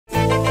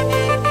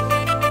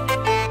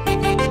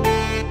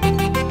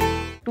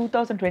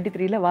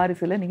2023ல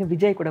வாரிசுல நீங்க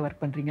விஜய் கூட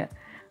ஒர்க் பண்றீங்க.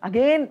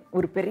 அகைன்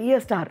ஒரு பெரிய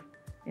ஸ்டார்,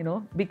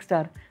 பிக்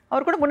ஸ்டார்.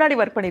 அவர் கூட முன்னாடி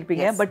ஒர்க்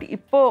பண்ணிருப்பீங்க. பட்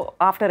இப்போ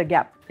ஆஃப்டர் அ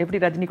கேப்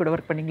எப்படி ரஜினி கூட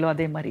ஒர்க் பண்ணீங்களோ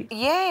அதே மாதிரி.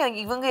 ஏன்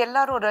இவங்க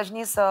எல்லாரும்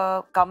Rajini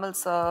sir, Kamal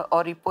sir,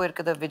 R இப்போ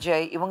இருக்குது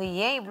விஜய், இவங்க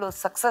ஏன் இவ்வளோ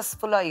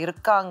சக்ஸஸ்ஃபுல்லா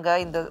இருக்காங்க?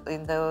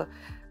 இந்த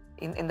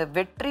இந்த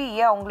வெற்றி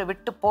ஏன் அவங்கள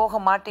விட்டு போக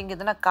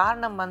மாட்டேங்குதுன்னா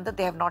காரணம் வந்து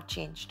தே ஹவ் நாட்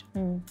சேஞ்ச்ட்.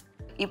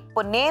 இப்போ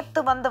நேத்து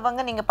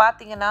வந்தவங்க நீங்க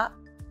பாத்தீங்கன்னா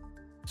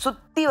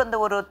சுத்தி வந்து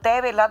ஒரு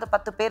தேவையில்லாத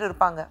 10 பேர்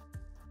இருப்பாங்க.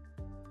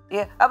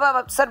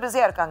 சார்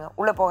பிஸியா இருக்காங்க,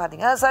 உள்ள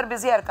போகாதீங்க. சார்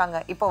பிஸியா இருக்காங்க,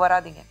 இப்போ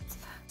வராதீங்க.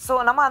 ஸோ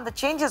நம்ம அந்த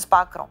சேஞ்சஸ்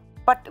பார்க்குறோம்.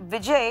 பட்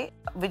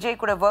விஜய்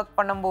கூட ஒர்க்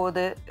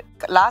பண்ணும்போது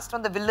லாஸ்ட்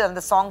வந்து வில்லு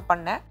அந்த சாங்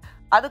பண்ணேன்.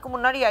 அதுக்கு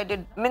முன்னாடி ஐ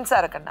டிட்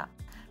மின்சார கண்ணா.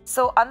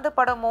 ஸோ அந்த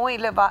படமோ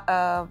இல்லை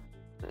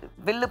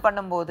வில்லு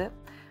பண்ணும்போது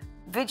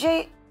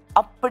விஜய்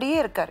அப்படியே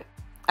இருக்காரு.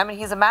 ஐ மீன்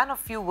he's a man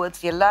of few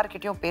words.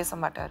 எல்லாருக்கிட்டையும் பேச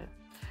மாட்டார்.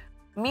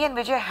 Me and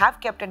Vijay have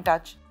kept in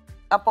touch.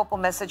 அப்பப்போ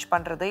மெசேஜ்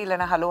பண்ணுறது,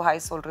 இல்லைன்னா ஹலோ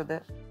ஹாய் சொல்கிறது.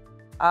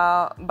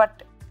 பட்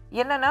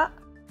என்னென்னா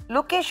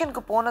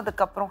லொக்கேஷனுக்கு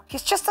போனதுக்கப்புறம்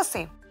his just the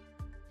same.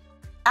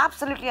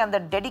 Absolutely அந்த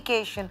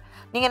டெடிகேஷன்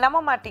நீங்கள் நம்ப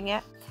மாட்டீங்க.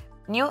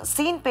 நியூ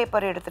சீன்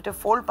பேப்பர் எடுத்துகிட்டு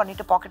ஃபோல்ட்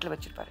பண்ணிவிட்டு பாக்கெட்டில்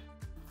வச்சுருப்பாரு.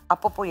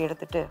 அப்பப்போ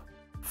எடுத்துகிட்டு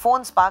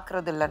ஃபோன்ஸ்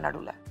பார்க்குறது இல்லை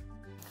நடுவில்.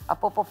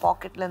 அப்பப்போ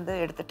பாக்கெட்லேருந்து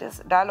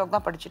எடுத்துகிட்டு டயலாக்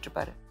தான்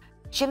படிச்சுட்ருப்பாரு.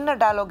 சின்ன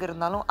டயலாக்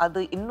இருந்தாலும் அது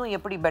இன்னும்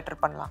எப்படி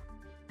பெட்டர் பண்ணலாம்,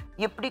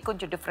 எப்படி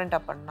கொஞ்சம்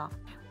டிஃப்ரெண்ட்டாக பண்ணலாம்,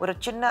 ஒரு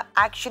சின்ன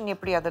ஆக்ஷன்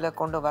எப்படி அதில்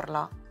கொண்டு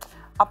வரலாம்,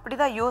 அப்படி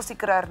தான்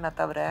யோசிக்கிறாருன்னு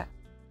தவிர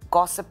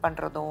காசிப்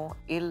பண்ணுறதும்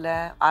இல்லை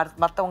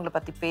மற்றவங்களை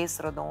பற்றி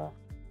பேசுகிறதும்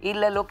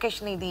இல்லை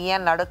லொக்கேஷன் இது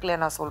ஏன் நடக்கலை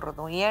நான்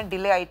சொல்கிறதும், ஏன்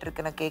டிலே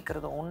ஆகிட்டு நான்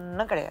கேட்குறதும்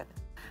ஒன்றும் கிடையாது.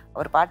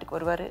 அவர் பாட்டுக்கு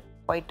வருவார்,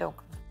 போயிட்டு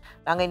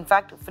நாங்கள்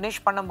இன்ஃபேக்ட்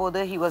ஃபினிஷ் பண்ணும்போது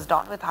he was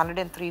down with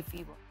 103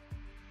 fever.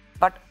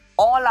 But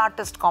all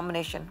artist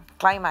combination,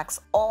 climax,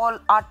 all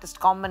artist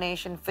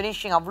combination,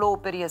 finishing, அவ்வளோ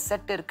பெரிய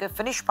செட் இருக்குது,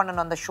 ஃபினிஷ்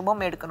பண்ணணும், அந்த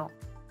சுபம் எடுக்கணும்.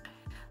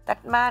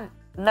 தட் மேன்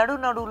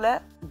நடுவில்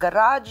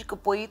கராஜுக்கு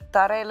போய்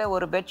தரையில்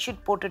ஒரு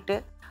பெட்ஷீட் போட்டுட்டு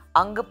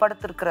அங்கே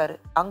படுத்துருக்கிறாரு,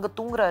 அங்கே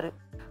தூங்குறாரு.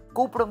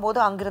 கூப்பிடும்போது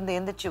அங்கிருந்து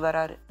எந்திரிச்சு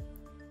வராரு.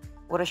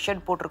 ஒரு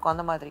ஷெட் போட்டிருக்கோம்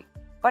அந்த மாதிரி.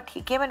 But he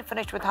came and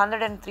finished with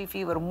 103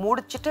 fever.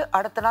 முடிச்சுட்டு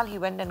அடுத்த நாள் he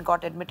went and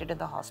God admitted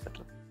in the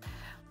hospital.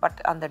 But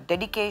அந்த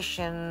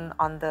டெடிகேஷன்,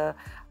 அந்த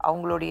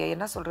அவங்களுடைய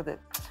என்ன சொல்கிறது,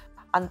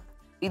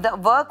 இதை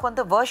ஒர்க்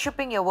வந்து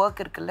வர்ஷிப்பிங் எ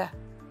ஒர்க் இருக்குல்ல,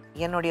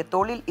 என்னுடைய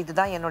தொழில்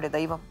இதுதான், என்னுடைய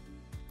தெய்வம்,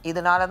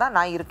 இதனால தான்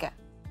நான் இருக்கேன்.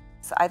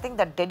 So I think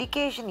that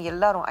dedication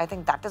எல்லாரும், I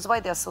think that is why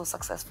they are so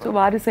successful. So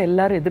வாரிசு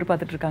எல்லாரும்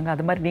எதிர்பார்த்துட்டு இருக்காங்க.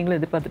 அது மாதிரி நீங்களும்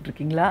எதிர்பார்த்துட்டு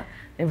இருக்கீங்களா?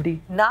 எப்படி?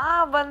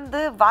 நான் வந்து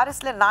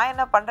வாரிசுல நான்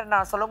என்ன பண்றேன்னு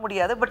நான் சொல்ல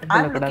முடியாது. But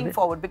I'm looking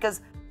forward because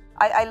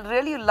I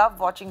really love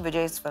watching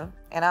Vijay's film.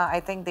 And I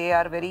think they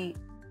are very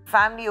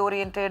family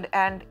oriented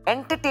and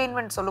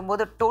entertainment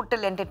சொல்லும்போது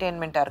total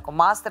entertainment இருக்கும்.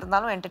 மாஸ்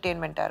இருந்தாலும்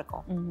entertainment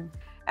இருக்கும்.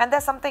 And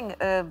there's something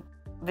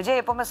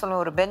விஜய் எப்பவுமே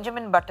சொல்லுவோம், ஒரு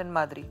பெஞ்சமின் பட்டன்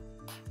மாதிரி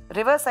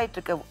ரிவர்ஸ் ஆயிட்டு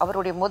இருக்கு.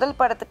 அவருடைய முதல்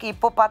படத்துக்கு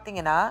இப்போ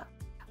பார்த்தீங்கன்னா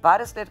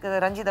வாரிசுல இருக்கிற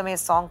ரஞ்சிதமே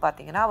சாங்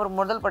பார்த்தீங்கன்னா அவர்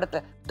முதல்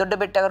படத்தில் தொட்டு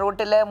பெட்ட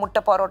ரோட்டில்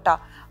முட்டை பரோட்டா,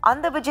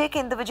 அந்த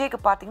விஜய்க்கு இந்த விஜய்க்கு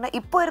பார்த்தீங்கன்னா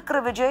இப்போ இருக்கிற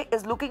Vijay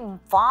is looking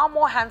far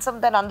more handsome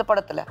than அந்த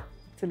படத்தில்.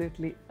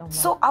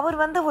 ஸோ அவர்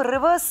வந்து ஒரு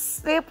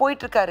ரிவர்ஸே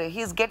போயிட்டு இருக்காரு.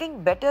 He is getting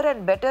better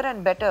and better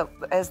and better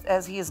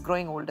as he is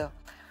growing older.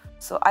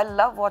 So I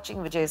love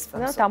watching Vijay's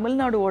films.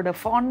 தமிழ்நாடோட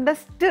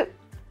fondest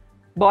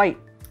boy.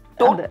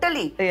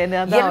 Totally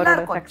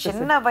எல்லாருக்கும்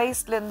சின்ன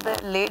வயசுல இருந்து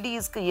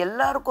லேடிஸ்க்கு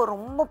எல்லாருக்கும்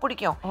ரொம்ப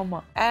பிடிக்கும்.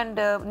 அண்ட்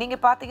நீங்க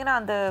பாத்தீங்கன்னா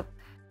அந்த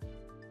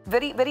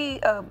very very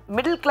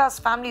middle class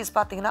families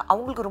பாத்தீங்கன்னா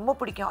அவங்களுக்கு ரொம்ப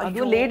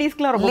பிடிக்கும்.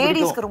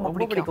 லேடிஸ்க்கு ரொம்ப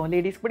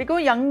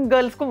பிடிக்கும், யங்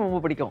கேர்ள்ஸ்க்கும்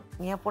ரொம்ப பிடிக்கும்.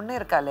 என் பொண்ணு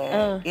இருக்காளே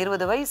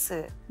 20 வயசு,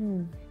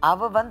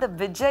 அவ வந்து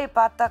விஜய்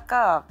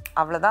பார்த்தாக்கா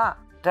அவ்வளவுதான்.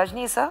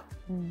 ரஜினி சார்,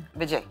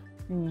 விஜய்,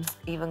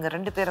 இவங்க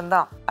 2 பேரும்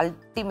தான்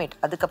அல்டிமேட்.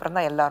 அதுக்கப்புறம்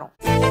தான் எல்லாரும்.